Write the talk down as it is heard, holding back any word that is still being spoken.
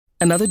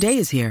Another day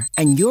is here,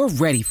 and you're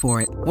ready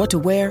for it. What to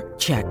wear?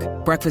 Check.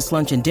 Breakfast,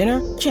 lunch, and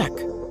dinner? Check.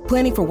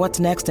 Planning for what's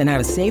next and how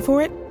to save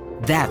for it?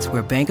 That's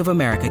where Bank of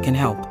America can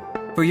help.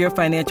 For your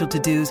financial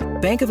to-dos,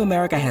 Bank of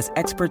America has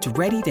experts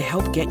ready to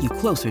help get you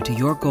closer to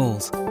your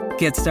goals.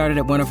 Get started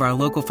at one of our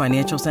local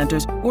financial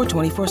centers or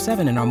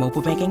 24/7 in our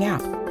mobile banking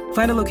app.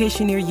 Find a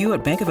location near you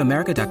at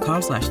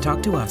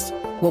bankofamerica.com/talktous.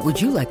 What would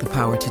you like the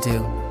power to do?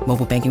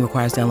 Mobile banking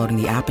requires downloading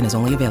the app and is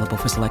only available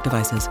for select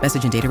devices.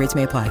 Message and data rates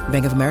may apply.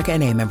 Bank of America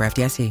N.A., member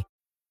FDIC.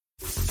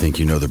 Think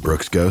you know the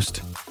Brooks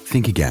Ghost?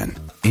 Think again.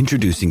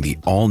 Introducing the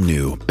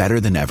all-new,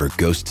 better-than-ever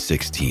Ghost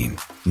 16.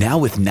 Now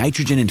with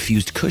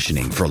nitrogen-infused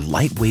cushioning for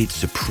lightweight,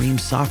 supreme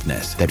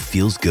softness that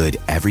feels good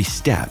every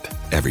step,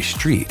 every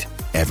street,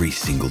 every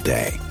single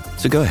day.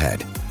 So go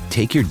ahead,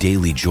 take your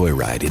daily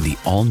joyride in the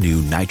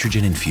all-new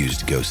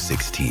nitrogen-infused Ghost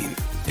 16.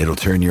 It'll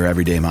turn your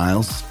everyday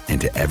miles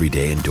into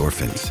everyday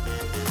endorphins.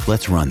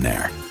 Let's run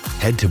there.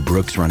 Head to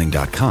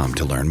brooksrunning.com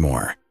to learn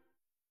more.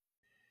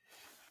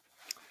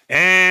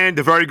 And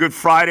a very good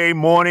Friday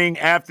morning,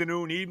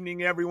 afternoon,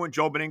 evening, everyone.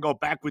 Joe Beningo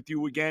back with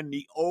you again.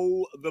 The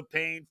Oh the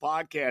Pain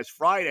podcast,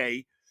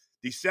 Friday,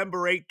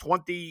 December 8,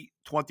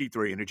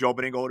 2023. And the Joe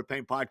Beningo Oh the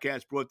Pain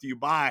podcast brought to you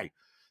by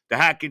the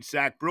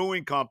Hackensack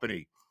Brewing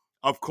Company.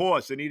 Of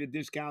course, Anita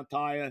Discount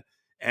Tire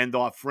and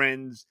our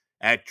friends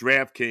at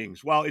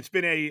DraftKings. Well, it's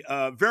been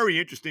a very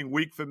interesting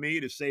week for me,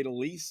 to say the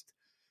least,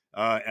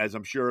 as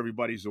I'm sure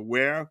everybody's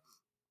aware.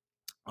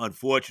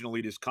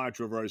 Unfortunately, this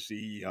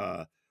controversy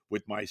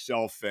with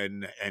myself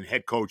and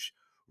head coach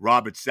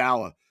Robert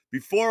Saleh.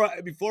 Before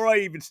I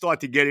even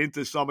start to get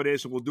into some of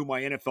this, and we'll do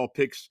my NFL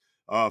picks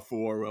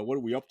for what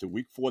are we up to?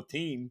 Week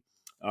 14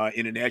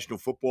 in the National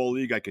Football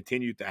League. I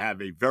continue to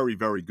have a very,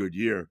 very good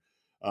year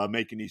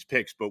making these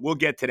picks, but we'll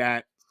get to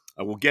that.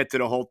 We'll get to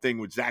the whole thing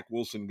with Zach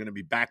Wilson going to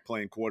be back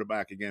playing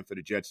quarterback again for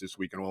the Jets this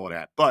week and all of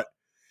that. But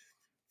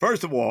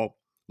first of all,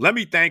 let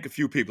me thank a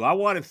few people. I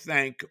want to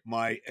thank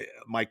my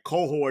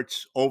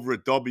cohorts over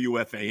at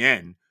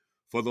WFAN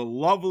for the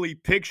lovely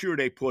picture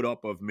they put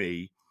up of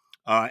me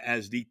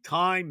as the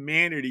Time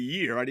Man of the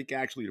Year. I think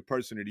actually the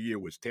person of the year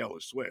was Taylor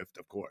Swift,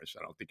 of course.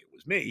 I don't think it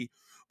was me.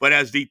 But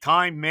as the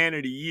Time Man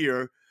of the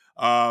Year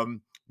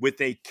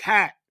with a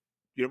cat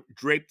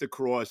draped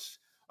across,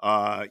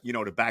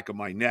 the back of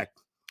my neck.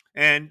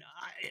 And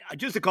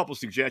just a couple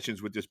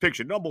suggestions with this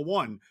picture. Number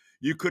one,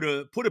 you could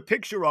have put a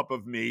picture up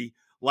of me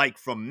like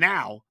from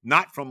now,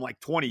 not from like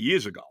 20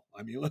 years ago.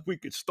 I mean, we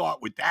could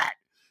start with that.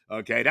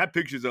 Okay, that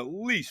picture's at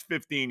least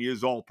 15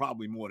 years old,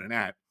 probably more than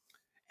that.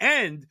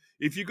 And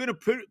if you're going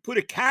to put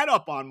a cat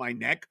up on my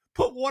neck,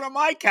 put one of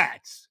my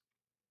cats.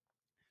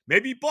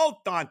 Maybe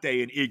both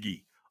Dante and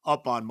Iggy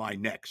up on my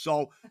neck.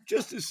 So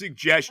just a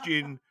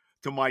suggestion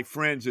to my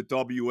friends at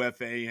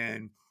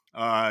WFAN.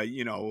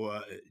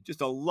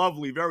 Just a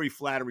lovely, very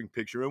flattering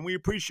picture, and we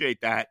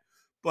appreciate that.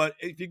 But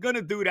if you're going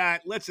to do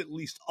that, let's at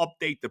least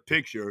update the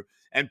picture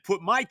and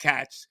put my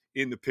cats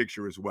in the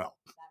picture as well.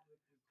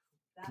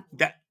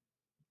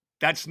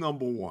 That's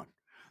number one.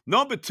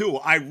 Number two,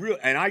 I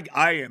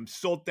am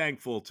so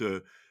thankful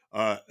to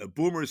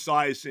Boomer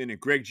Esiason and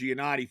Greg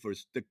Giannotti for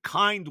the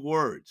kind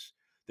words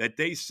that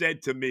they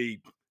said to me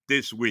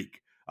this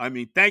week. I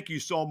mean, thank you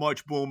so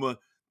much, Boomer.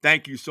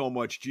 Thank you so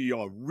much,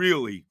 Gio.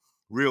 Really,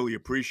 really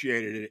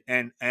appreciated it.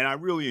 And I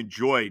really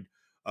enjoyed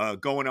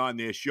going on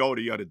their show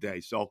the other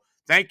day. So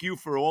thank you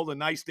for all the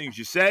nice things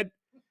you said.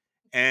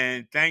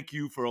 And thank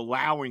you for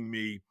allowing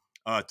me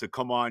to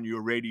come on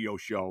your radio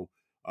show,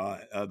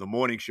 the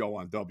morning show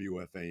on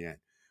WFAN.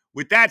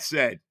 With that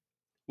said,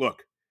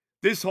 look,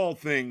 this whole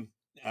thing,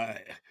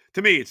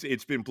 to me,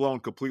 it's been blown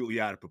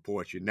completely out of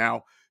proportion.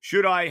 Now,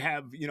 should I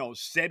have,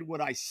 said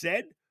what I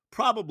said?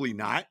 Probably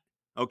not.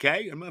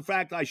 Okay. In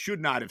fact, I should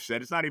not have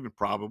said. It's not even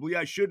probably.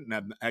 I shouldn't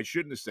have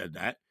said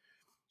that.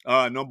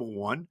 Number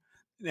one.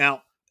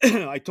 Now,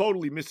 I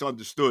totally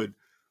misunderstood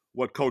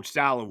what Coach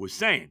Saleh was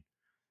saying.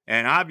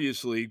 And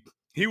obviously,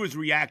 he was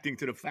reacting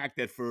to the fact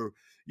that for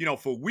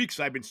weeks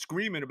I've been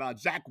screaming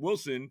about Zach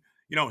Wilson,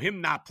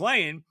 him not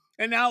playing.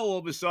 And now all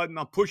of a sudden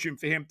I'm pushing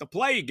for him to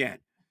play again.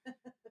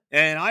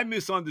 And I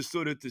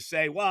misunderstood it to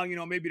say, well,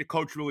 maybe the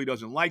coach really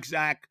doesn't like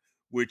Zach,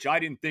 which I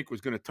didn't think was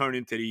going to turn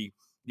into the,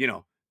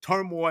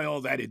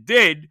 turmoil that it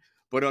did.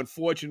 But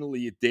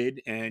unfortunately it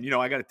did. And,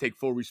 I got to take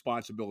full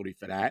responsibility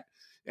for that.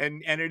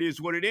 And it is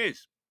what it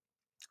is.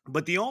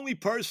 But the only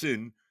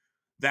person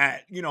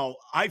that,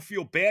 I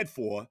feel bad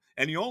for,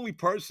 and the only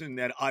person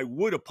that I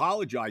would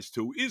apologize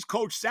to is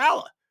Coach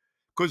Saleh,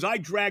 because I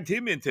dragged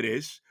him into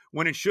this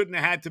when it shouldn't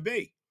have had to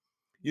be.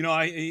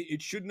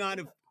 It should not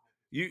have,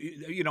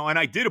 and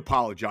I did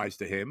apologize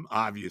to him,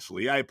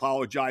 obviously. I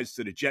apologized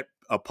to the Jet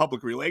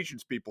public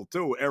relations people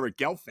too, Eric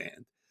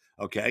Gelfand,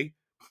 okay?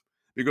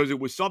 Because it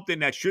was something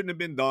that shouldn't have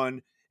been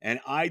done, and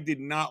I did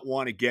not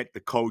want to get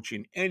the coach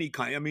in any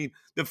kind. I mean,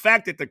 the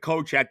fact that the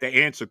coach had to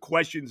answer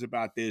questions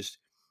about this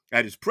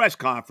at his press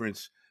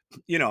conference,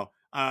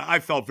 I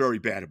felt very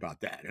bad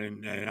about that.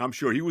 And I'm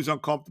sure he was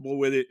uncomfortable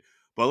with it.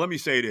 But let me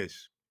say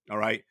this, all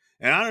right?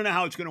 And I don't know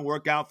how it's going to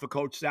work out for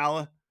Coach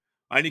Saleh,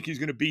 I think he's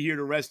going to be here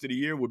the rest of the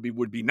year.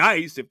 Would be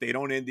nice if they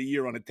don't end the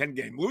year on a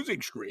 10-game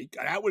losing streak.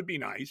 That would be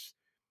nice.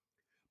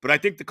 But I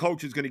think the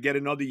coach is going to get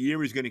another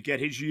year. He's going to get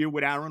his year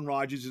with Aaron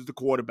Rodgers as the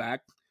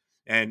quarterback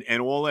and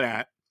all of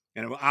that.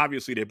 And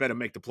obviously they better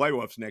make the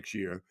playoffs next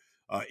year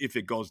if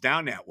it goes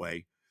down that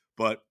way.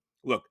 But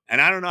look,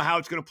 and I don't know how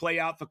it's going to play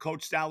out for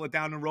Coach Saleh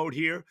down the road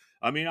here.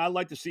 I mean, I'd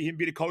like to see him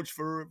be the coach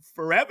for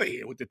forever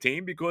here with the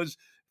team because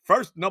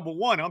first, number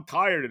one, I'm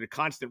tired of the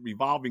constant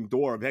revolving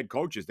door of head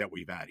coaches that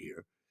we've had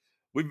here.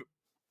 We've,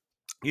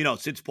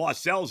 since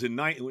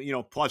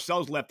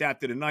Parcells left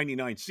after the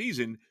 99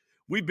 season,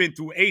 we've been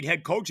through 8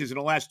 head coaches in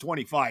the last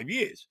 25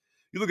 years.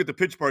 You look at the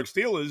Pittsburgh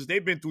Steelers,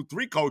 they've been through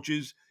 3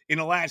 coaches in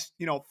the last,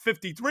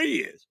 53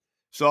 years.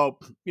 So,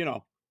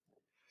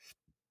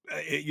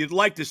 you'd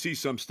like to see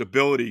some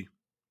stability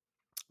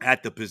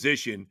at the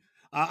position.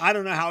 I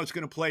don't know how it's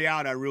going to play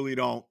out. I really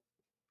don't.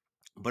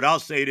 But I'll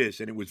say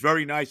this, and it was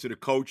very nice of the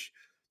coach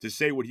to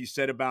say what he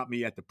said about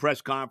me at the press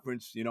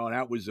conference.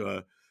 That was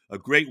a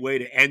great way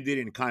to end it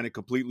and kind of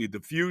completely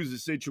diffuse the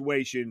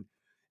situation.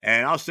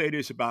 And I'll say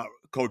this about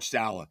Coach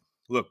Saleh.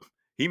 Look,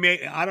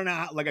 I don't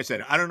know, like I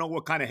said, I don't know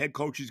what kind of head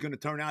coach he's going to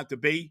turn out to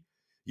be.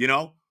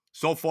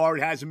 So far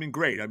it hasn't been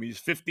great. I mean,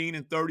 he's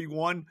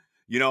 15-31.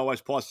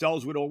 As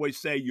Parcells would always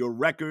say, your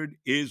record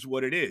is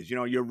what it is.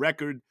 Your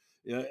record,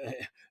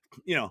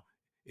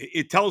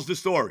 it tells the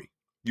story.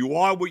 You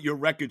are what your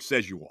record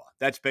says you are.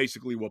 That's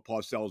basically what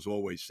Parcells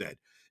always said.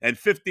 And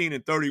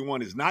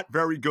 15-31 is not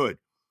very good.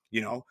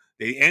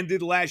 They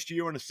ended last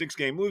year on a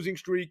 6-game losing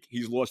streak.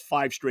 He's lost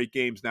 5 straight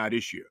games now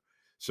this year.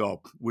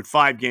 So with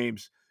 5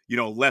 games,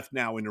 left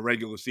now in the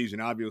regular season,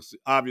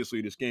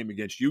 obviously this game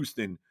against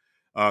Houston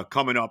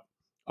coming up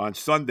on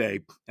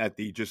Sunday at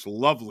the just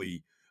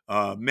lovely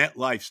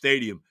MetLife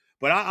Stadium.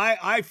 But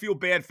I feel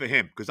bad for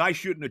him because I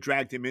shouldn't have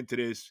dragged him into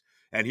this.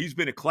 And he's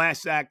been a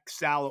class act,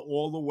 Saleh,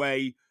 all the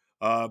way.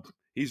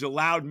 He's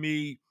allowed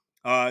me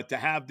to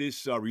have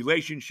this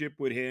relationship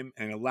with him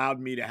and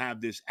allowed me to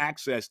have this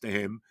access to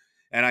him.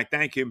 And I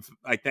thank him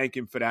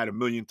for that a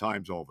million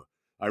times over.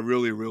 I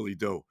really, really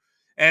do.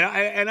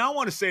 And I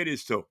want to say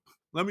this too.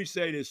 Let me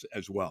say this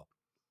as well.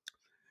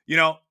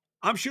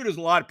 I'm sure there's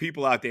a lot of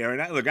people out there,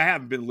 and I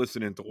haven't been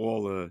listening to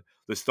all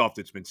the stuff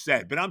that's been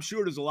said, but I'm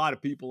sure there's a lot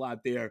of people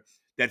out there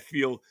that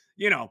feel,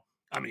 the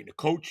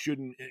coach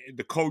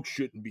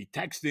shouldn't be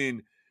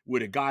texting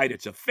with a guy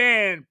that's a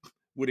fan,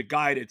 with a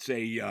guy that's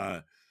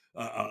a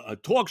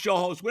talk show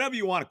host, whatever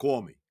you want to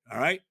call me. All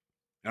right.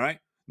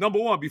 Number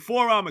one,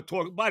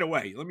 by the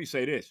way, let me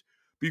say this.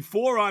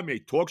 Before I'm a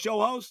talk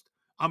show host,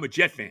 I'm a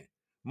Jet fan.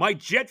 My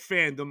Jet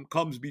fandom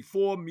comes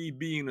before me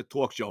being a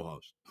talk show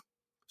host.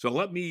 So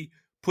let me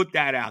put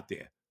that out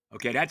there.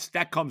 Okay,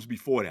 that comes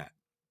before that.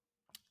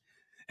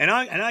 And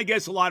I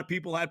guess a lot of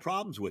people had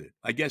problems with it.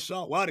 I guess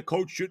so. Well, the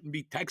coach shouldn't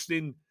be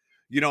texting,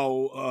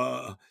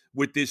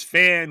 with this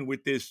fan,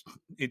 with this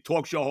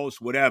talk show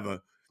host,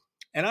 whatever.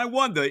 And I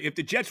wonder if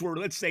the Jets were,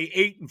 let's say,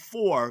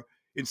 8-4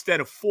 instead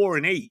of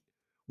 4-8,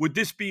 would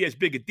this be as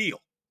big a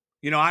deal?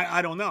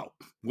 I don't know.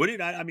 Would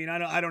it?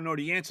 I don't know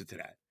the answer to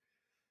that.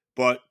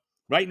 But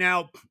right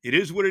now, it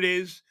is what it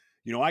is.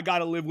 I got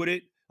to live with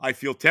it. I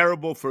feel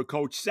terrible for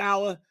Coach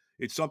Saleh.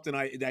 It's something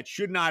that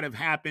should not have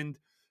happened.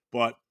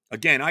 But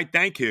again, I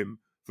thank him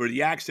for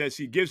the access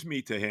he gives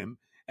me to him.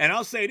 And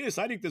I'll say this.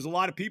 I think there's a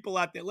lot of people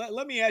out there.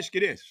 Let me ask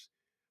you this.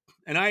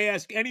 And I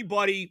ask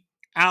anybody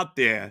out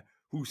there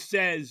who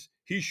says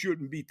he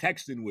shouldn't be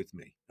texting with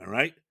me, all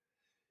right?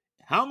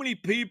 How many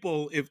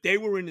people, if they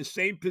were in the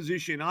same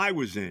position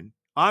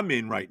I'm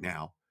in right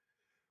now,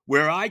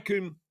 where I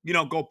can,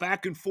 go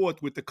back and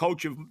forth with the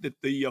coach of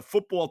the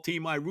football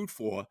team I root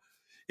for,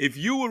 if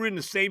you were in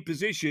the same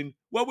position,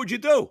 what would you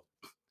do?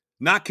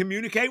 Not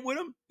communicate with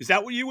him? Is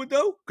that what you would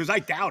do? Because I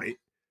doubt it.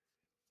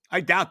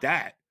 I doubt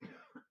that.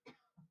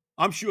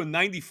 I'm sure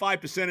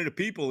 95% of the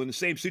people in the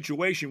same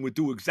situation would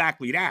do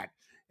exactly that.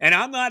 And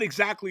I'm not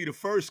exactly the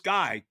first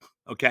guy,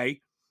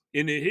 okay,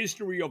 in the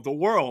history of the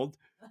world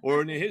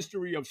or in the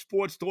history of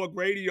sports talk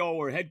radio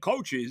or head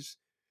coaches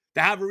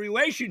to have a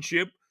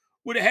relationship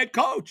with a head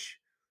coach.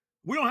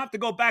 We don't have to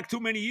go back too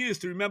many years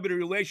to remember the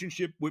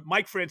relationship with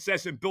Mike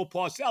Francesa and Bill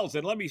Parcells.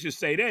 And let me just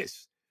say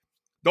this.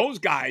 Those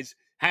guys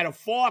had a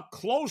far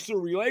closer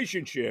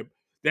relationship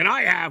than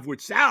I have with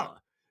Saleh.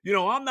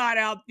 I'm not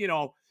out,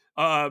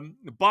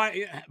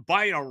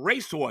 buying a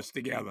racehorse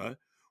together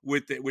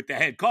with the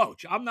head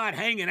coach. I'm not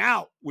hanging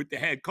out with the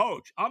head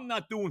coach. I'm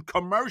not doing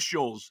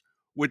commercials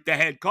with the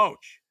head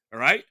coach. All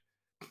right?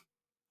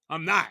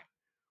 I'm not.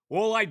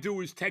 All I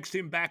do is text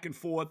him back and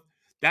forth.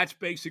 That's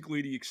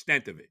basically the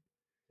extent of it.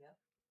 Yep.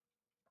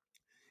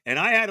 And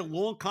I had a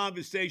long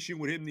conversation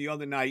with him the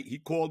other night. He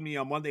called me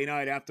on Monday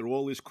night after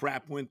all this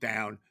crap went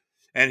down,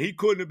 and he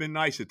couldn't have been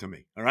nicer to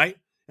me. All right?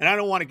 And I'm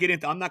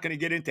not going to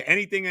get into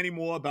anything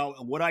anymore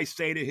about what I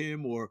say to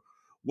him or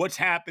what's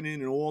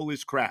happening and all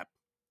this crap.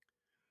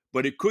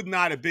 But it could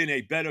not have been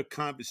a better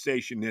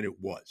conversation than it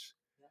was.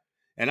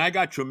 And I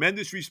got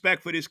tremendous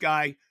respect for this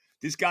guy.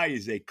 This guy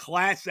is a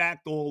class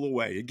act all the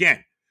way.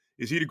 Again,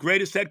 is he the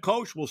greatest head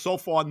coach? Well, so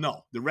far,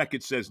 no. The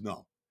record says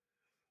no.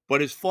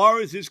 But as far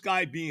as this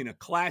guy being a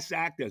class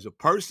act as a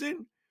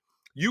person,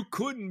 you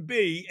couldn't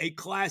be a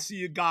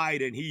classier guy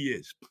than he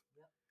is.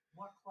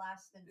 More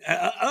class than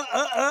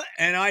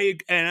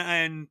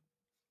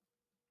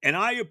and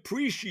I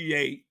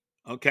appreciate,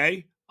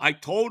 okay? I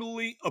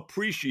totally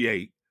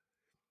appreciate,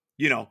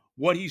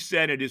 what he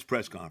said at his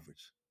press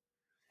conference.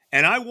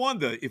 And I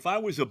wonder if I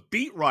was a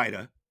beat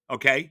writer,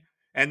 okay,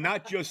 and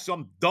not just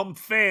some dumb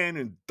fan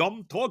and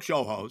dumb talk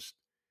show host,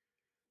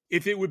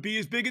 if it would be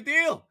as big a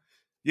deal,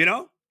 you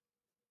know?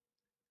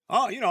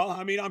 Oh,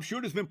 I mean, I'm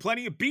sure there's been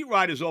plenty of beat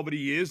writers over the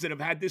years that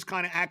have had this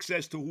kind of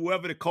access to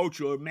whoever the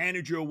coach or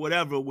manager or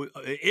whatever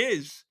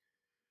is.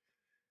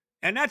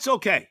 And that's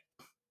okay,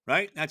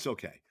 right? That's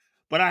okay.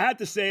 But I had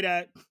to say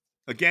that,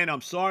 again,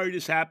 I'm sorry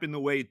this happened the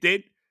way it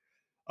did.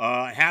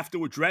 I have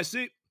to address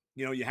it.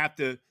 You have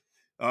to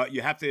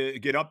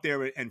get up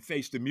there and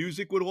face the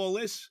music with all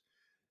this.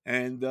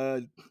 And,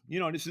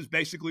 this is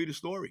basically the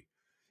story.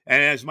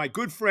 And as my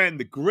good friend,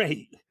 the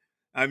great,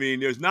 I mean,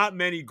 there's not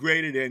many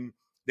greater than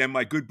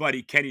my good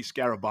buddy, Kenny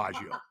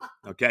Scarabaggio.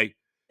 Okay.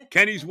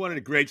 Kenny's one of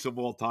the greats of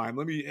all time.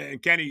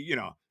 And Kenny,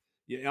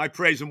 I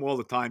praise him all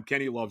the time.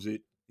 Kenny loves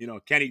it.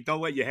 Kenny,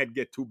 don't let your head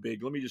get too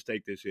big. Let me just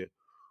take this here.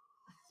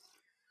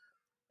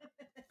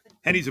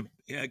 Henny.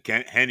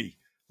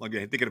 Like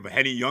I'm thinking of a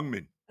Henny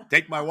Youngman.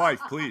 Take my wife,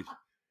 please.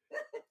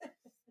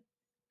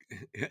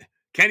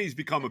 Kenny's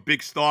become a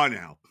big star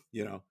now,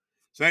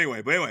 So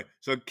anyway,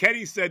 so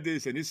Kenny said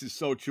this, and this is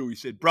so true. He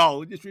said,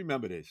 bro, just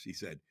remember this. He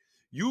said,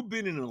 you've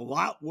been in a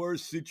lot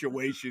worse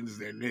situations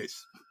than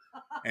this.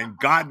 And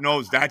God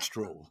knows that's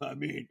true. I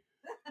mean,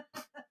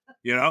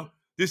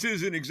 this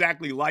isn't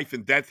exactly life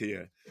and death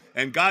here.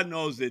 And God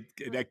knows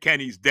that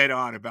Kenny's dead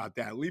on about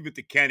that. Leave it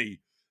to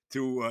Kenny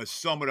to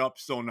sum it up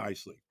so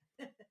nicely.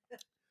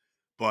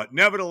 But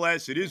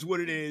nevertheless, it is what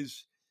it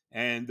is.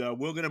 And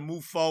we're going to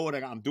move forward.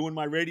 I'm doing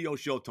my radio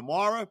show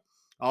tomorrow.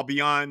 I'll be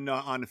on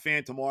the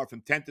Fan tomorrow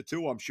from 10 to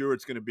 2. I'm sure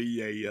it's going to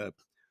be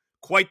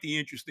quite the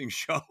interesting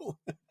show.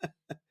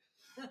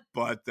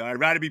 But I'd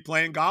rather be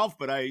playing golf.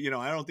 But I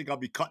don't think I'll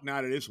be cutting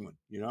out of this one,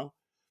 No.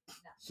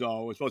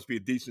 So it's supposed to be a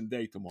decent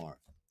day tomorrow.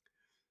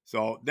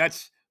 So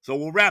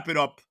we'll wrap it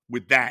up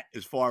with that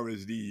as far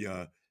as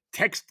the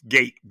text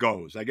gate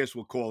goes. I guess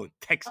we'll call it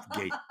text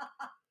gate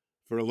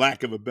for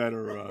lack of a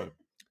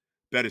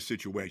better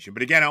situation.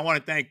 But again, I want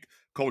to thank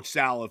Coach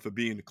Saleh for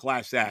being the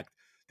class act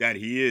that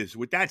he is.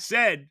 With that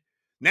said,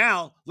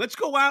 now let's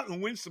go out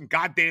and win some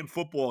goddamn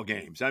football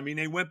games. I mean,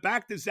 they went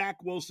back to Zach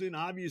Wilson.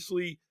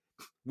 Obviously,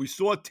 we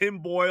saw Tim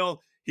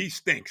Boyle. He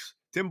stinks.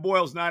 Tim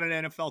Boyle's not an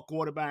NFL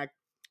quarterback.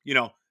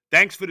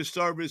 Thanks for the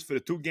service for the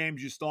 2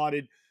 games you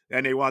started,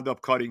 and they wound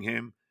up cutting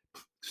him.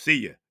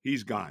 See ya.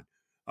 He's gone.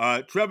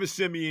 Trevor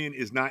Siemian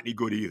is not any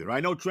good either. I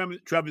know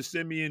Trevor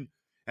Siemian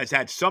has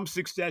had some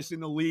success in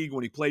the league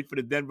when he played for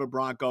the Denver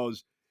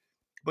Broncos.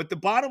 But the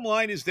bottom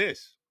line is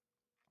this.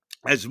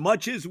 As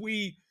much as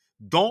we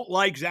don't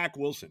like Zach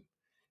Wilson,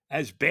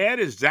 as bad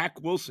as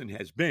Zach Wilson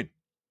has been,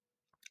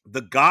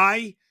 the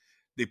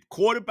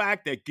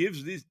quarterback that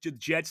gives the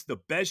Jets the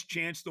best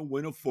chance to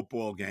win a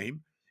football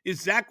game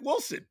is Zach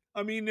Wilson.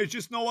 I mean, there's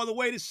just no other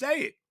way to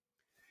say it.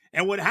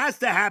 And what has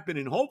to happen,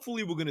 and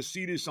hopefully we're going to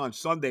see this on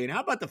Sunday, and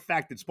how about the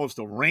fact that it's supposed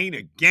to rain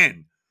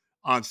again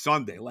on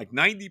Sunday, like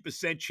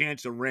 90%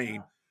 chance of rain.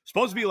 Yeah.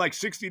 Supposed to be like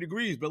 60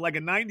 degrees, but like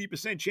a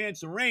 90%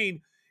 chance of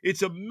rain.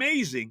 It's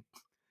amazing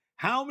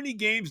how many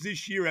games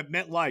this year at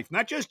MetLife,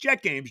 not just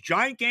Jet games,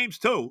 Giant games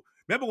too.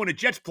 Remember when the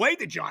Jets played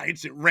the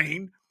Giants, it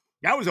rained.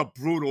 That was a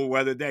brutal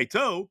weather day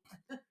too.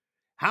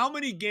 How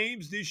many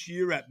games this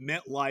year at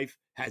MetLife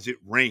has it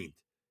rained?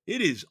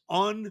 It is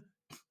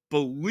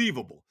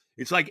unbelievable.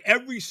 It's like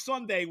every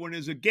Sunday when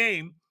there's a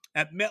game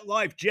at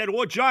MetLife, Jet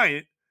or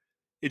Giant,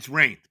 it's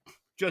rained.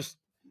 Just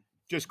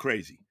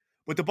crazy.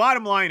 But the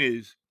bottom line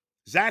is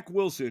Zach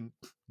Wilson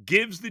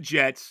gives the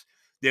Jets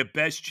their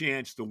best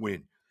chance to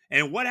win.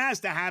 And what has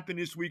to happen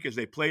this week as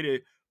they play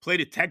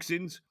the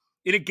Texans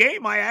in a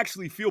game I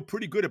actually feel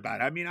pretty good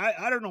about. I mean,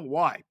 I don't know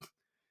why.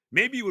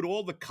 Maybe with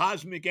all the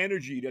cosmic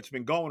energy that's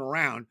been going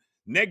around,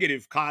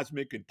 negative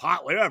cosmic and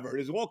pot, whatever,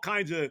 there's all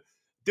kinds of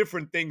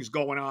different things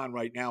going on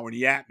right now in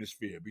the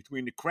atmosphere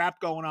between the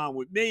crap going on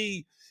with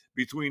me,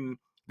 between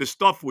the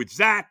stuff with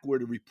Zach, where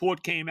the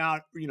report came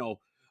out,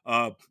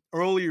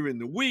 earlier in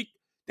the week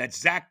that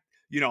Zach,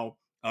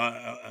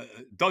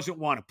 doesn't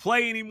want to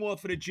play anymore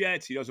for the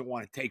Jets. He doesn't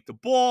want to take the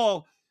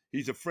ball.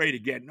 He's afraid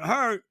of getting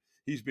hurt.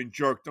 He's been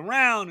jerked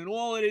around and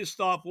all of this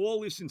stuff,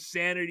 all this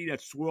insanity that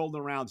swirled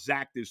around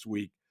Zach this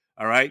week.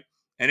 All right.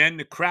 And then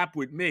the crap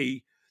with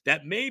me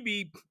that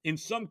maybe in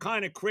some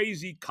kind of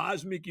crazy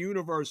cosmic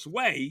universe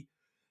way,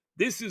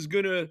 this is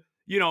going to,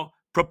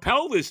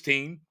 propel this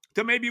team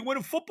to maybe win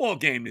a football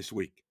game this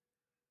week.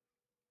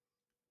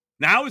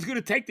 Now I was going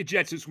to take the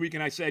Jets this week,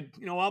 and I said,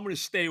 I'm going to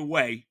stay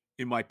away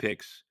in my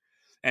picks.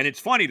 And it's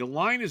funny, the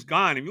line is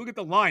gone. If you look at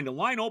the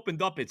line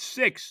opened up at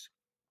 6.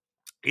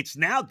 It's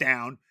now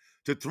down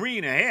to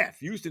 3.5.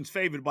 Houston's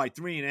favored by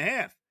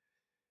 3.5.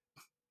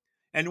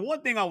 And the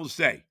one thing I will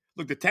say,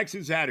 Look, the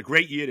Texans had a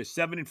great year. They're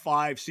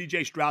 7-5.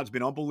 C.J. Stroud's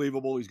been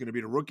unbelievable. He's going to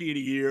be the rookie of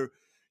the year.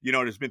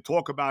 There's been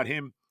talk about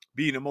him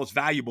being the most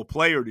valuable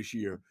player this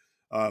year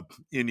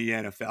in the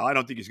NFL. I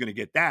don't think he's going to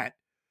get that.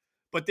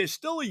 But there's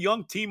still a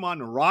young team on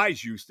the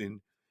rise,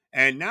 Houston.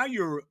 And now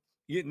you're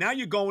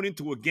going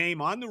into a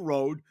game on the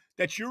road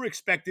that you're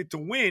expected to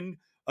win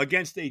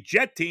against a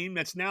Jet team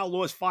that's now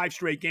lost 5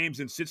 straight games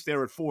and sits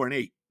there at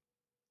 4-8.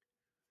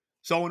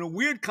 So in a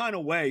weird kind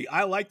of way,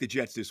 I like the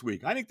Jets this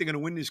week. I think they're going to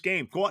win this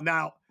game.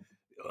 Now,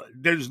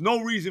 there's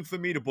no reason for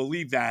me to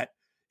believe that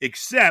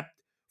except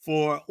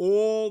for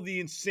all the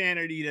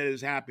insanity that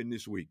has happened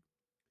this week.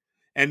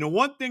 And the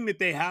one thing that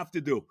they have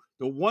to do,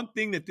 the one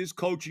thing that this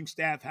coaching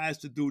staff has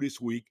to do this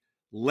week,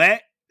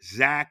 let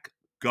Zach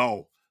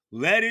go.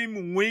 Let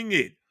him wing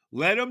it.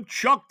 Let him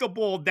chuck the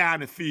ball down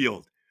the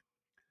field.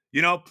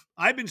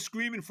 I've been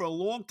screaming for a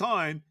long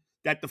time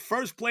that the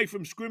first play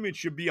from scrimmage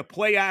should be a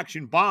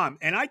play-action bomb.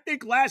 And I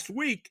think last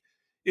week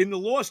in the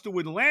loss to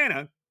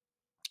Atlanta,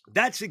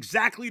 that's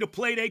exactly the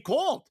play they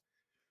called.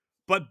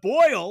 But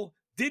Boyle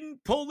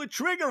didn't pull the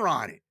trigger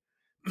on it.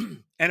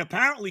 And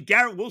apparently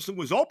Garrett Wilson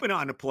was open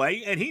on the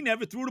play, and he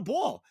never threw the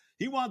ball.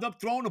 He wound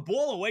up throwing the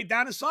ball away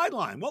down the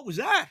sideline. What was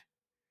that?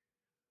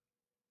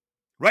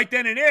 Right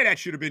then and there, that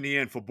should have been the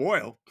end for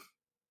Boyle.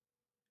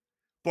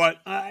 But,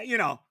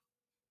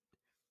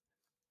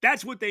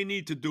 that's what they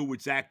need to do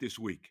with Zach this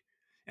week.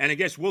 And I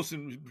guess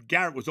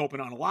Garrett was open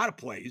on a lot of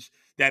plays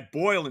that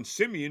Boyle and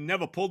Simeon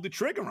never pulled the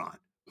trigger on.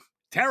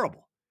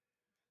 Terrible.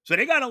 So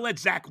they got to let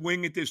Zach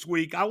wing it this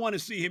week. I want to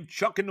see him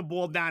chucking the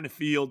ball down the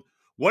field.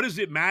 What does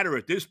it matter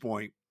at this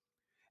point?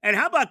 And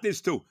how about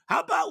this too?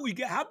 And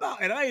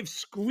I have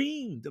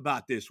screamed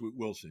about this with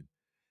Wilson.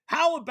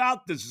 How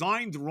about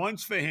designed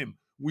runs for him?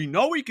 We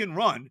know he can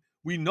run.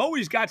 We know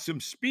he's got some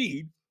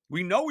speed.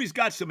 We know he's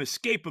got some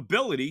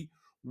escapability.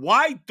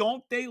 Why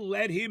don't they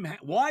let him?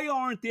 Why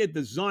aren't there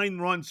design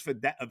runs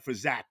for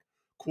Zach?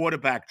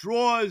 Quarterback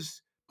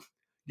draws,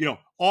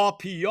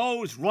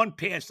 RPOs, run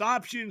pass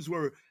options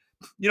where,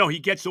 he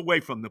gets away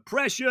from the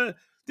pressure.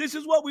 This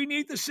is what we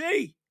need to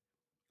see.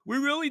 We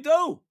really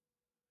do.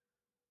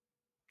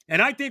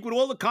 And I think with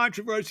all the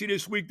controversy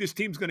this week, this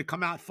team's going to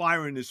come out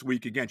firing this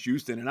week against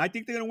Houston, and I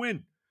think they're going to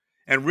win.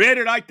 And rare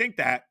did I think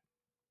that,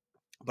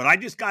 but I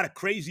just got a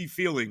crazy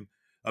feeling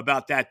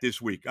about that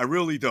this week. I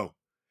really do.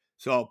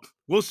 So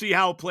we'll see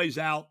how it plays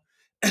out.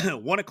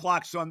 1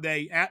 o'clock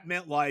Sunday at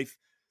MetLife,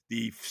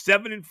 the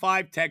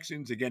 7-5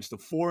 Texans against the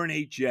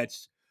 4-8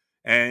 Jets,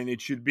 and it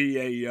should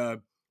be a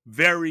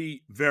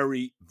very,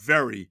 very,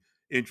 very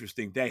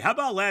interesting day. How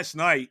about last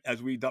night,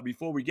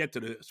 before we get to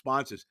the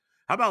sponsors?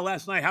 How about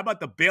last night? How about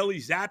the Bailey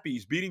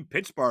Zappies beating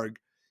Pittsburgh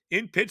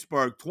in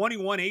Pittsburgh,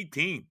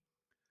 21-18?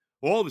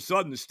 All of a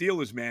sudden, the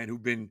Steelers, man,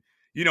 who've been,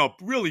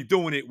 really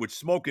doing it with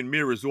smoke and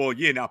mirrors all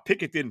year. Now,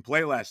 Pickett didn't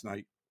play last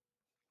night.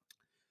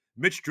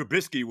 Mitch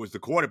Trubisky was the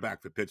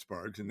quarterback for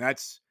Pittsburgh, and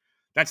that's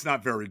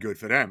not very good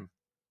for them.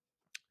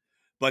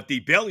 But the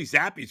Bailey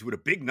Zappies with a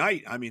big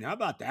night. I mean, how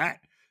about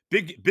that?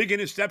 Big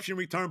interception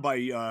return by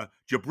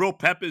Jabril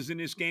Peppers in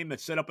this game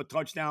that set up a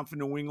touchdown for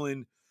New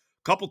England.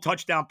 Couple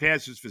touchdown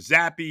passes for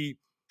Zappy.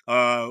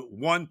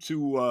 One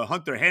to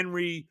Hunter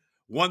Henry.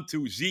 One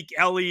to Zeke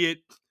Elliott.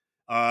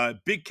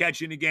 Big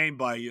catch in the game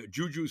by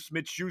Juju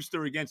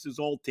Smith-Schuster against his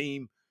old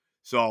team.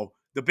 So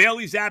the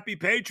Bailey Zappi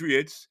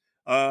Patriots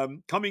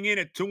coming in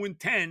at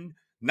 2-10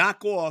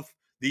 knock off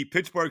the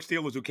Pittsburgh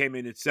Steelers who came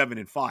in at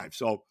 7-5.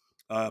 So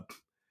the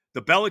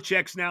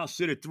Belichicks now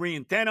sit at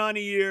 3-10 on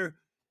the year,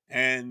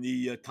 and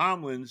the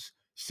Tomlins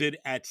sit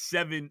at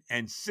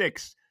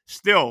 7-6,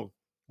 still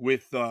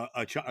with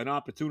an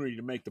opportunity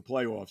to make the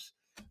playoffs.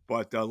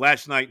 But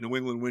last night, New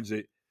England wins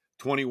it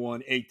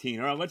 21-18.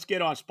 All right, let's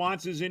get our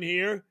sponsors in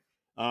here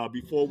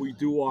before we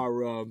do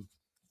our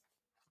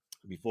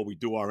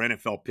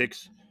NFL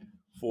picks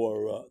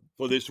for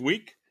this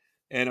week.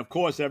 And of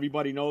course,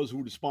 everybody knows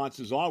who the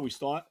sponsors are. We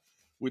start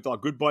with our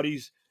good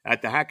buddies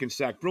at the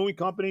Hackensack Brewing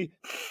Company.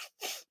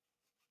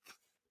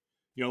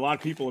 A lot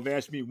of people have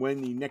asked me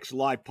when the next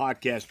live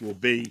podcast will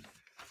be.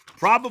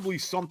 Probably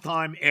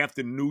sometime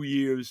after New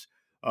Year's.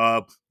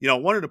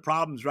 One of the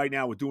problems right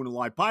now with doing a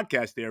live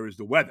podcast there is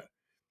the weather.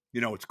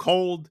 It's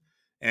cold,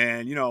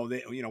 and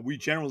we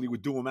generally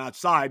would do them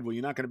outside. Well,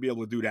 you're not going to be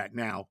able to do that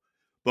now,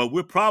 but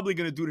we're probably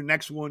going to do the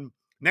next one.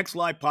 Next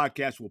live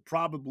podcast will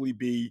probably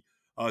be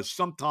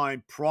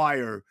sometime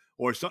prior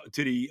or to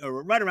the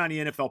right around the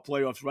NFL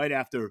playoffs, right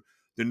after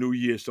the New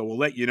Year. So we'll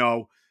let you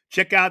know.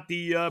 Check out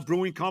the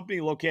brewing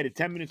company located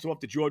 10 minutes off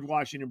the George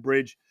Washington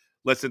Bridge,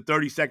 less than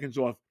 30 seconds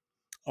off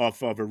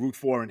of a Route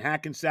 4 in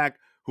Hackensack.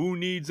 Who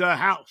needs a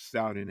house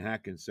out in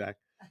Hackensack?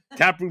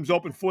 Tap room's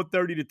open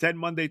 4:30 to 10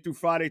 Monday through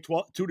Friday,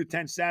 2 to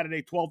 10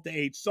 Saturday, 12 to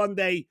 8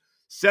 Sunday,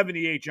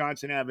 78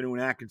 Johnson Avenue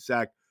in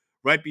Hackensack,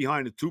 right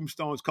behind the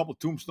tombstones. Couple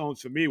tombstones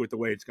for me with the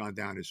way it's gone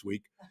down this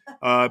week.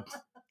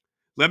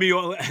 Let me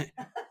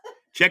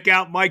check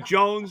out Mike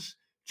Jones.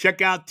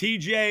 Check out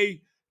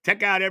TJ.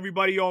 Check out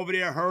everybody over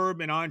there, Herb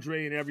and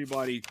Andre and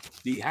everybody,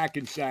 the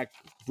Hackensack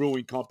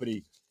Brewing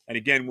Company. And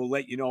again, we'll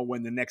let you know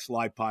when the next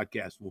live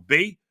podcast will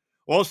be.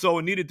 Also,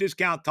 Anita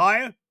Discount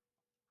Tire.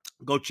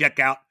 Go check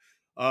out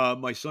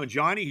my son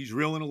Johnny. He's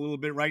reeling a little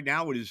bit right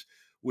now with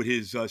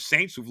his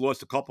Saints, who've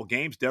lost a couple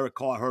games. Derek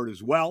Carr hurt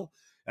as well,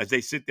 as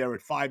they sit there at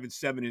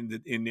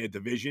 5-7 in their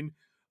division.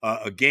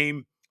 A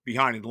game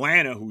behind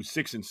Atlanta, who's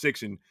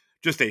 6-6 and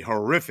just a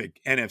horrific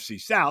NFC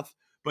South.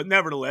 But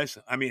nevertheless,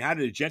 I mean, how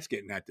did the Jets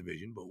get in that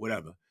division? But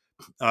whatever.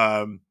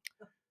 Yeah,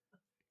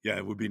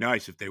 it would be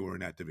nice if they were in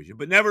that division.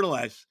 But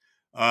nevertheless,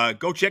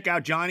 go check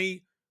out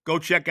Johnny. Go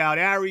check out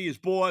Ari, his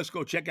boss.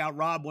 Go check out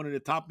Rob, one of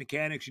the top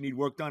mechanics. You need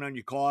work done on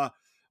your car.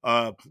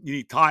 You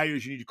need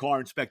tires. You need your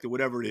car inspected,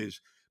 whatever it is.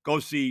 Go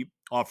see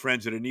our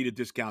friends at Anita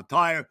Discount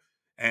Tire.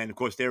 And, of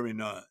course, they're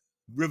in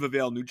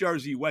Rivervale, New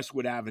Jersey,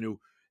 Westwood Avenue.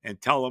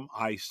 And tell them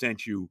I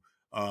sent you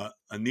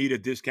Anita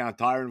Discount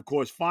Tire. And, of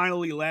course,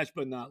 finally, last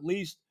but not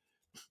least,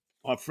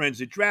 our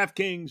friends at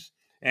DraftKings.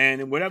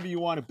 And whatever you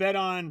want to bet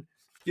on,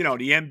 you know,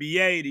 the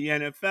NBA, the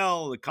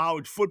NFL, the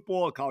college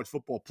football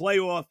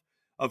playoff,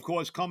 of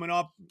course, coming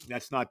up.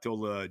 That's not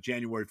till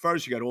January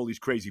 1st. You got all these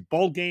crazy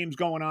bowl games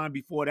going on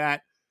before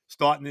that,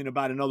 starting in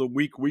about another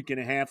week and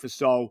a half or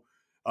so.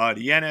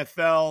 The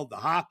NFL, the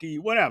hockey,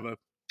 whatever.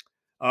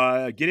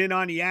 Get in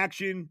on the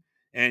action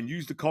and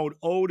use the code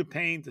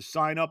OThePain to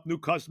sign up. New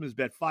customers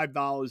bet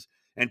 $5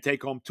 and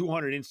take home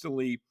 $200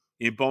 instantly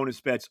in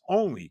bonus bets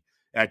only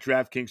at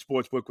DraftKings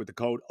Sportsbook with the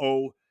code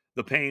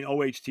OThePain,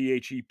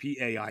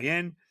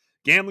 OHTHEPAIN.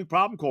 Gambling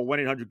problem? Call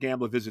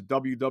 1-800-GAMBLER. Visit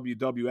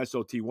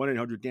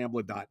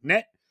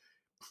www.sot1800gambler.net.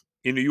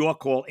 In New York,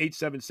 call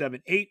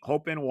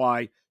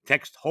 877-8-HOPE-NY.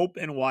 Text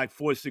HOPE-NY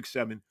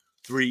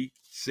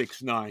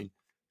 467-369.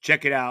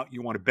 Check it out.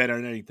 You want to bet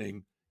on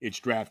anything, it's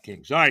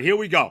DraftKings. All right, here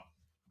we go.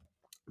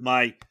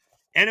 My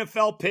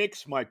NFL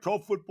picks, my pro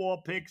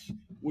football picks.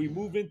 We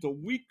move into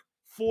week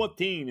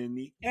 14 in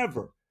the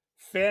ever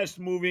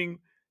fast-moving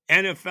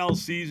NFL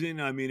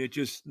season. I mean, it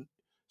just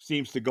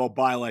seems to go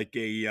by like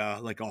a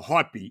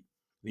heartbeat,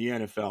 the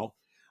NFL.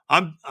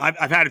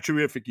 I've had a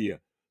terrific year.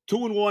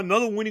 2-1,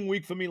 another winning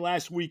week for me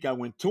last week. I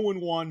went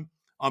 2-1.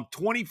 I'm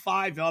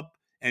 25 up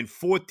and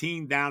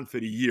 14 down for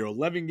the year.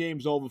 11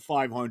 games over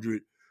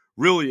 500.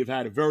 Really have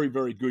had a very,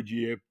 very good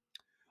year.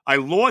 I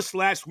lost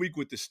last week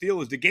with the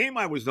Steelers. The game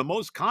I was the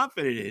most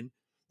confident in,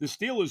 the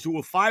Steelers, who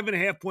were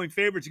 5.5-point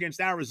favorites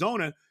against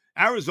Arizona.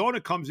 Arizona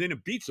comes in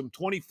and beats them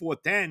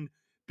 24-10.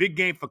 Big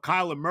game for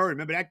Kyler Murray.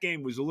 Remember, that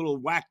game was a little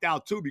whacked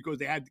out, too, because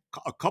they had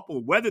a couple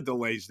of weather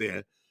delays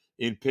there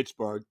in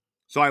Pittsburgh.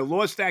 So I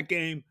lost that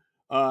game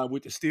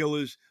with the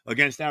Steelers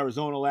against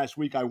Arizona last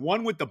week. I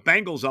won with the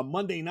Bengals on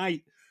Monday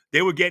night.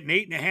 They were getting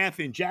 8.5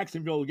 in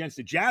Jacksonville against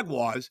the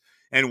Jaguars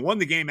and won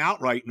the game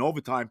outright in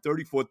overtime,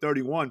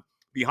 34-31,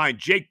 behind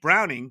Jake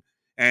Browning.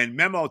 And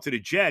memo to the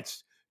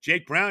Jets,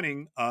 Jake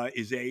Browning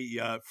is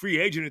a free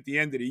agent at the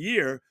end of the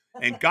year.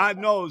 And God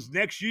knows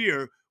next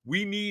year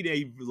we need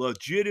a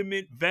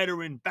legitimate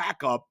veteran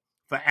backup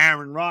for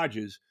Aaron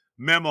Rodgers.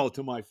 Memo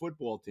to my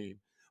football team.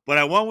 But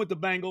I won with the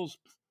Bengals,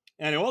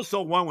 and I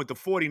also won with the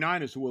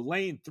 49ers, who were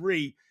laying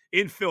 3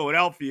 in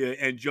Philadelphia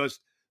and just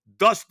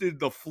dusted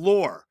the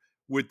floor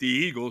with the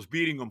Eagles,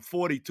 beating them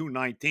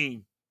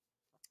 42-19.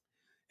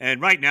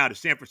 And right now, the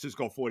San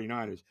Francisco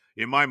 49ers,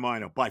 in my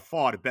mind, are by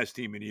far the best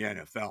team in the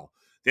NFL.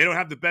 They don't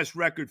have the best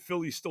record.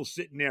 Philly's still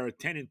sitting there at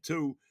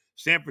 10-2.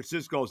 San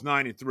Francisco's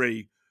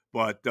 9-3.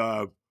 But,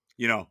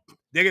 you know,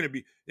 they're going to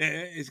be –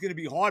 it's going to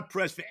be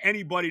hard-pressed for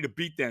anybody to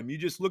beat them. You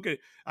just look at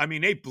 – I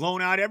mean, they've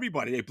blown out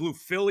everybody. They blew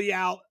Philly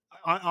out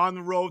on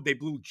the road. They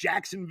blew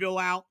Jacksonville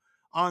out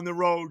on the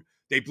road.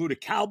 They blew the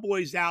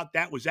Cowboys out.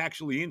 That was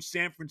actually in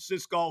San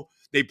Francisco.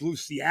 They blew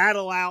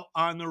Seattle out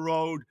on the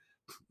road.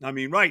 I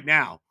mean, right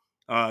now,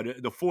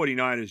 the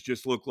 49ers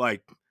just look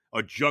like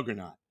a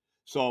juggernaut.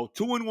 So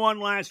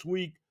 2-1 last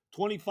week,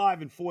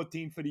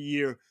 25-14 for the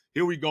year.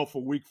 Here we go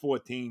for week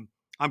 14.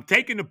 I'm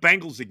taking the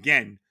Bengals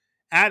again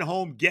at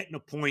home, getting a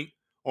point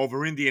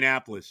over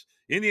Indianapolis.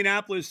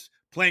 Indianapolis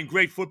playing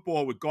great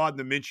football with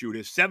Gardner Minshew.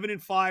 They're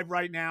 7-5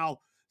 right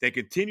now. They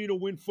continue to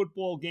win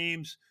football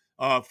games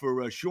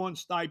for Sean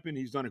Steichen.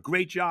 He's done a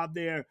great job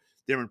there.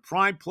 They're in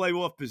prime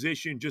playoff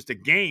position, just a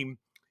game,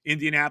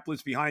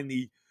 Indianapolis, behind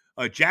the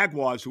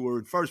Jaguars, who are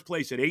in first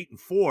place at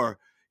 8-4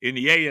 in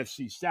the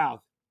AFC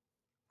South.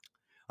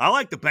 I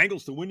like the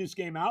Bengals to win this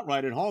game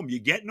outright at home. You're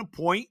getting a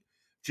point.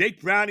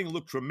 Jake Browning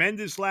looked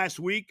tremendous last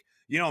week.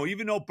 You know,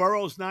 even though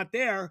Burrow's not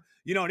there,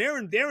 you know, they're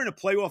in a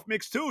playoff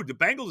mix too. The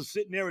Bengals are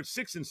sitting there at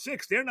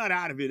 6-6. They're not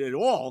out of it at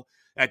all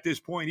at this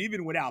point,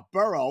 even without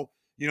Burrow.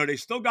 You know, they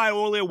still got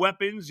all their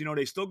weapons. You know,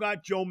 they still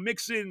got Joe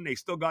Mixon. They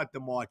still got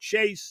DeMar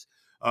Chase.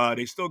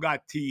 They still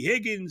got T.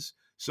 Higgins.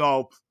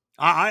 So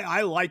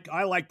I like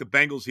the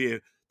Bengals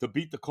here to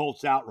beat the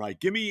Colts outright.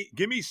 Give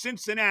me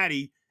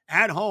Cincinnati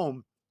at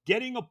home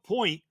getting a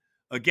point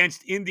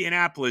against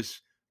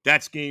Indianapolis.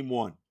 That's game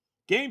one.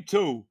 Game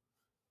two,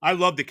 I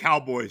love the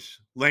Cowboys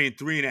laying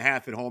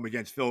 3.5 at home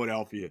against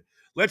Philadelphia.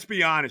 Let's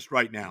be honest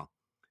right now.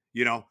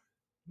 You know,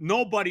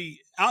 nobody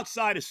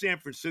outside of San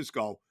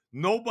Francisco,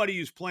 nobody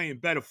is playing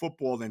better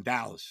football than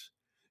Dallas.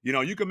 You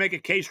know, you can make a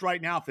case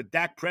right now for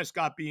Dak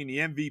Prescott being the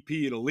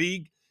MVP of the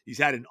league. He's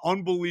had an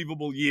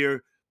unbelievable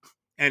year.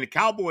 And the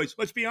Cowboys,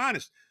 let's be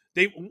honest,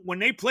 when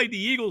they played the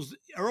Eagles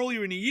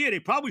earlier in the year, they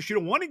probably should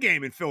have won a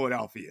game in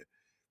Philadelphia.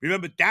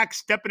 Remember Dak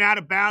stepping out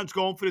of bounds,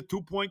 going for the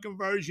 2-point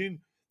conversion,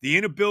 the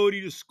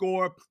inability to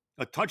score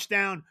a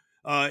touchdown,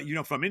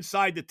 from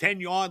inside the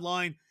 10-yard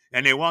line,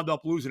 and they wound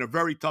up losing a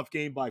very tough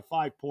game by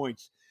 5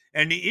 points.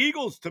 And the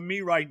Eagles, to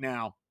me right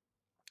now,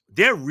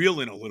 they're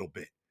reeling a little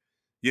bit.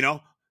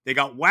 They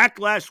got whacked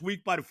last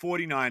week by the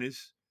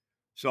 49ers.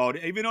 So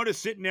even though they're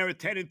sitting there at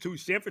 10-2,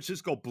 San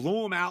Francisco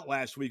blew them out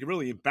last week. It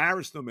really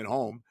embarrassed them at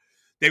home.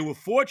 They were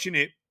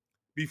fortunate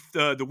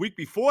the week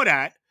before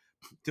that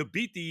to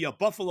beat the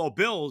Buffalo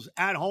Bills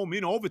at home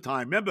in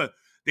overtime. Remember,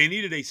 they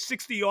needed a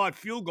 60-yard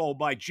field goal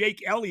by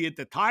Jake Elliott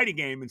to tie the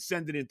game and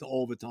send it into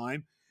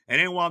overtime, and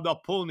then wound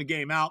up pulling the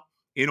game out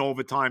in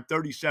overtime,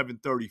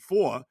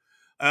 37-34.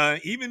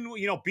 Even,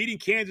 beating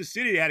Kansas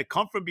City, they had to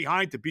come from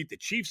behind to beat the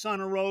Chiefs on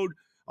the road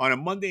on a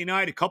Monday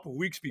night a couple of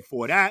weeks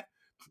before that,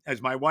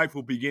 as my wife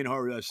will begin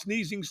her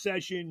sneezing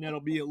session.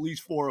 That'll be at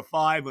least 4 or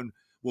 5, and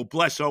we'll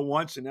bless her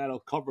once, and that'll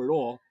cover it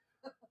all.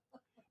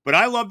 But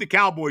I love the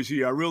Cowboys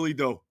here. I really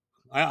do.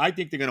 I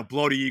think they're going to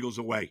blow the Eagles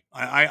away.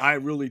 I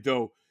really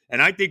do.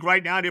 And I think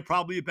right now they're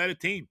probably a better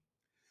team.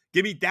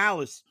 Give me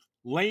Dallas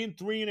laying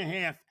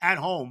 3.5 at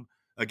home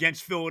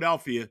against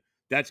Philadelphia.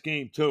 That's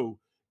game 2.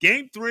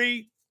 Game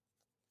 3,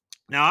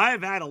 now I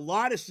have had a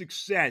lot of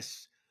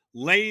success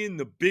laying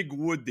the big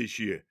wood this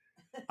year.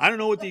 I don't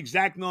know what the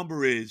exact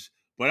number is,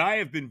 but I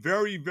have been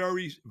very,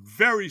 very,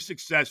 very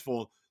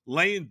successful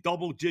laying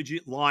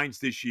double-digit lines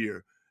this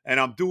year, and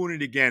I'm doing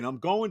it again.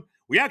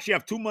 We actually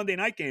have 2 Monday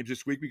night games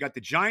this week. We got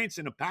the Giants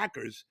and the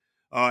Packers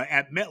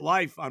at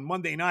MetLife on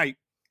Monday night,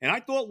 and I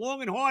thought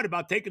long and hard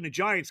about taking the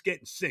Giants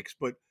getting 6,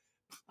 but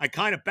I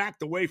kind of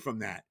backed away from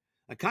that.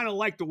 I kind of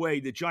like the way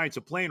the Giants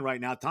are playing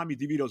right now. Tommy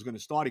DeVito's going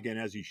to start again,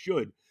 as he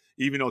should,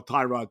 even though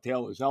Tyrod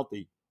Taylor is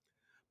healthy.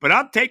 But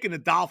I'm taking the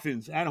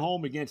Dolphins at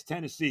home against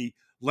Tennessee,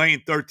 laying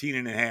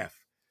 13.5,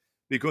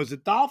 because the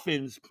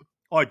Dolphins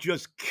are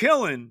just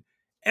killing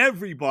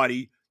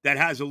everybody that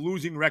has a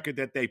losing record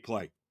that they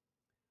play.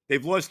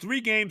 They've lost 3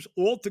 games,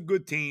 all to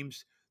good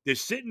teams. They're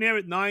sitting there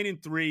at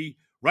 9-3.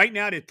 Right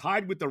now, they're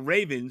tied with the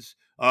Ravens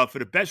for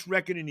the best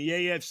record in the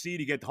AFC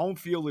to get home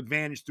field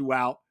advantage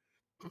throughout.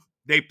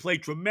 They play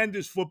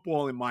tremendous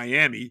football in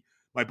Miami.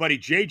 My buddy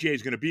JJ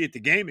is going to be at the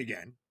game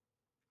again.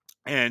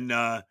 And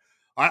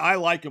I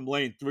like him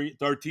laying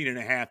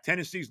 13.5.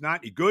 Tennessee's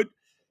not any good.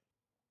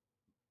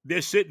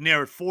 They're sitting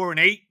there at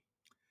 4-8.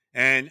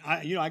 And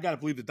I got to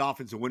believe the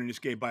Dolphins are winning this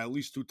game by at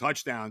least 2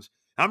 touchdowns.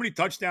 How many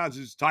touchdowns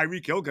is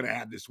Tyreek Hill going to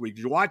have this week?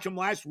 Did you watch him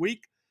last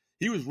week?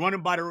 He was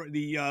running by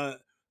the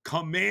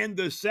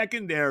Commander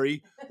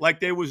secondary like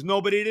there was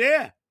nobody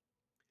there.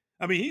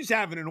 I mean, he's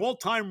having an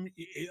all-time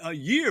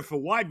year for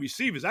wide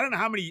receivers. I don't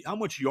know how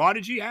much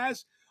yardage he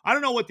has. I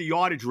don't know what the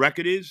yardage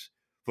record is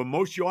for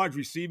most yards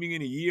receiving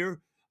in a year.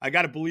 I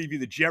got to believe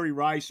either Jerry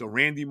Rice or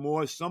Randy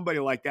Moss, somebody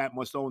like that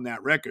must own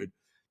that record.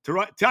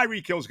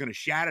 Tyreek Hill's going to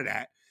shatter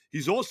that.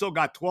 He's also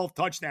got 12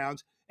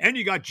 touchdowns, and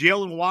you got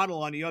Jalen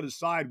Waddle on the other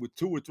side with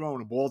Tua throwing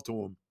the ball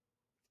to him.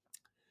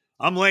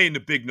 I'm laying the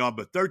big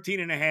number,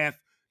 13.5.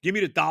 Give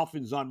me the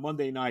Dolphins on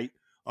Monday night,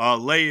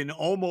 laying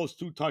almost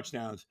 2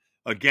 touchdowns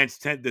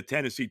against the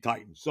Tennessee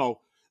Titans. So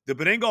the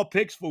Bengal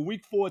picks for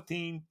Week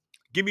 14,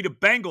 give me the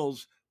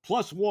Bengals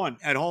 +1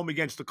 at home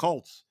against the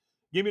Colts.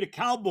 Give me the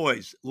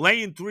Cowboys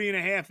laying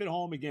 3.5 at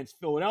home against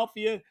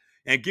Philadelphia,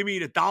 and give me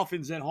the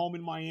Dolphins at home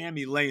in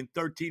Miami laying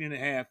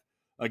 13.5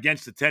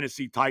 against the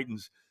Tennessee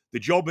Titans. The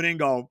Joe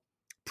Benigno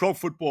Pro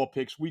Football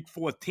Picks Week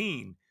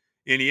 14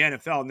 in the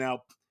NFL.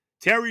 Now,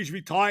 Terry's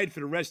retired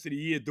for the rest of the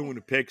year doing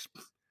the picks.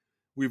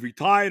 We've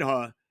retired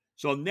her.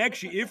 So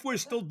next year, if we're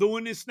still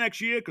doing this next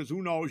year, because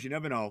who knows, you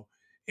never know.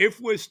 If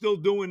we're still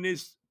doing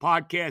this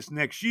podcast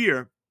next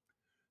year,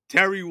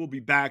 Terry will be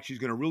back. She's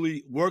going to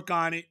really work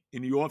on it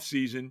in the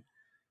offseason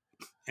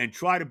and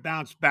try to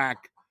bounce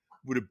back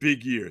with a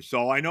big year.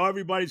 So I know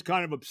everybody's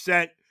kind of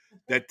upset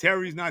that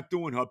Terry's not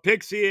doing her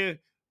picks here,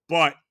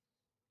 but,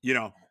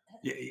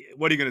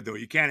 what are you going to do?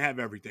 You can't have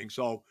everything.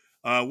 So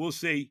we'll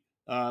see.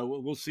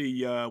 We'll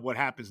see what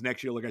happens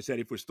next year. Like I said,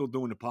 if we're still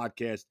doing the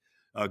podcast,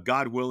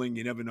 God willing,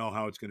 you never know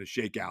how it's going to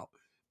shake out.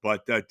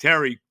 But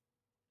Terry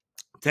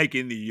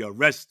taking the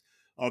rest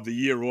of the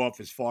year off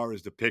as far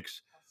as the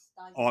picks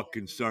are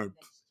concerned.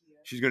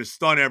 She's going to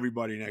stun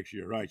everybody next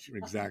year. Right,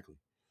 exactly.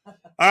 All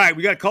right,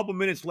 we got a couple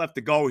minutes left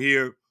to go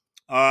here.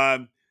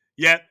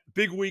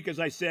 Big week, as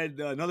I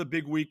said, another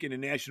big week in the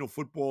National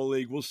Football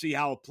League. We'll see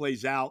how it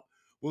plays out.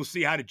 We'll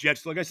see how the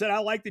Jets, like I said, I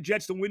like the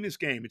Jets to win this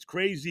game. It's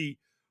crazy,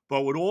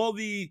 but with all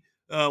the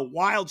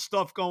wild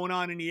stuff going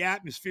on in the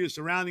atmosphere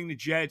surrounding the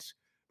Jets,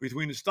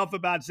 between the stuff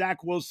about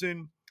Zach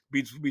Wilson,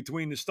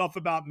 between the stuff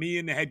about me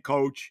and the head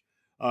coach,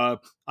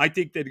 I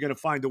think they're going to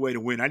find a way to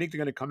win. I think they're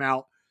going to come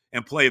out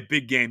and play a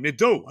big game. They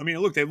do. I mean,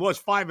 look, they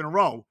lost 5 in a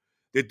row.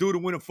 They're due to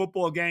win a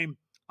football game.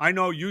 I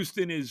know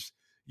Houston is,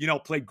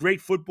 played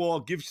great football.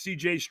 Give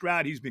C.J.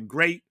 Stroud. He's been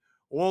great.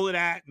 All of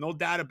that, no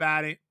doubt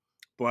about it.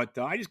 But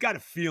I just got a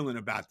feeling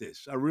about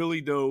this. I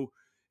really do.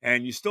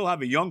 and you still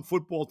have a young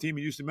football team.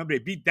 You used to remember they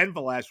beat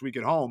Denver last week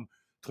at home,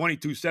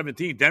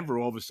 22-17. Denver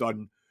all of a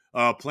sudden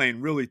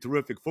playing really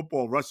terrific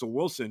football. Russell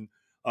Wilson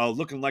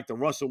looking like the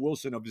Russell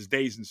Wilson of his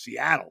days in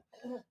Seattle.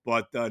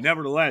 But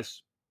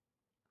nevertheless,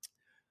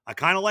 I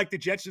kind of like the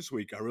Jets this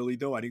week. I really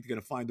do. I think they're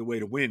going to find a way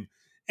to win.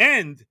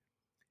 And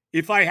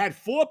if I had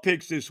 4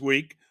 picks this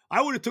week,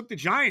 I would have took the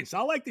Giants.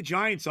 I like the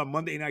Giants on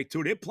Monday night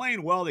too. They're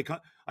playing well.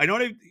 I know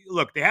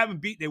they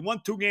haven't beat. They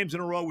won 2 games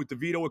in a row with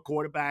DeVito at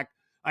quarterback.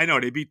 I know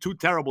they beat 2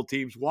 terrible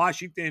teams,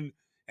 Washington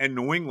and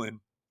New England.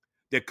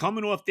 They're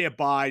coming off their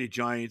bye, the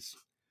Giants.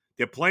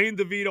 They're playing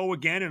DeVito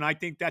again, and I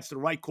think that's the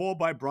right call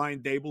by Brian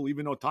Dable,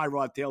 even though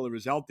Tyrod Taylor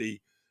is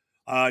healthy.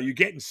 You're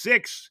getting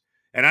 6.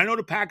 And I know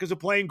the Packers are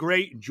playing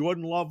great, and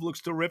Jordan Love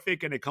looks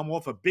terrific, and they come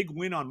off a big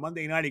win on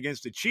Monday night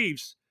against the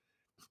Chiefs.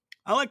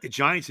 I like the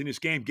Giants in this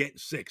game getting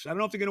 6. I don't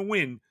know if they're going to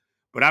win,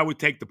 but I would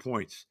take the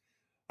points.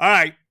 All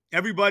right,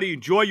 everybody,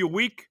 enjoy your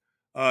week,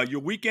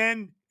 your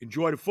weekend.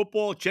 Enjoy the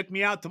football. Check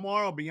me out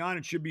tomorrow. I'll be on.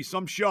 It should be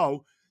some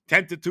show,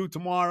 10 to 2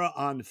 tomorrow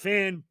on The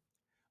Fan.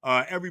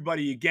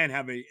 Everybody, again,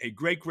 have a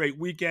great, great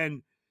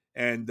weekend.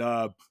 And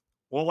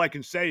all I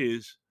can say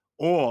is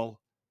all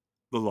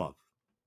the love.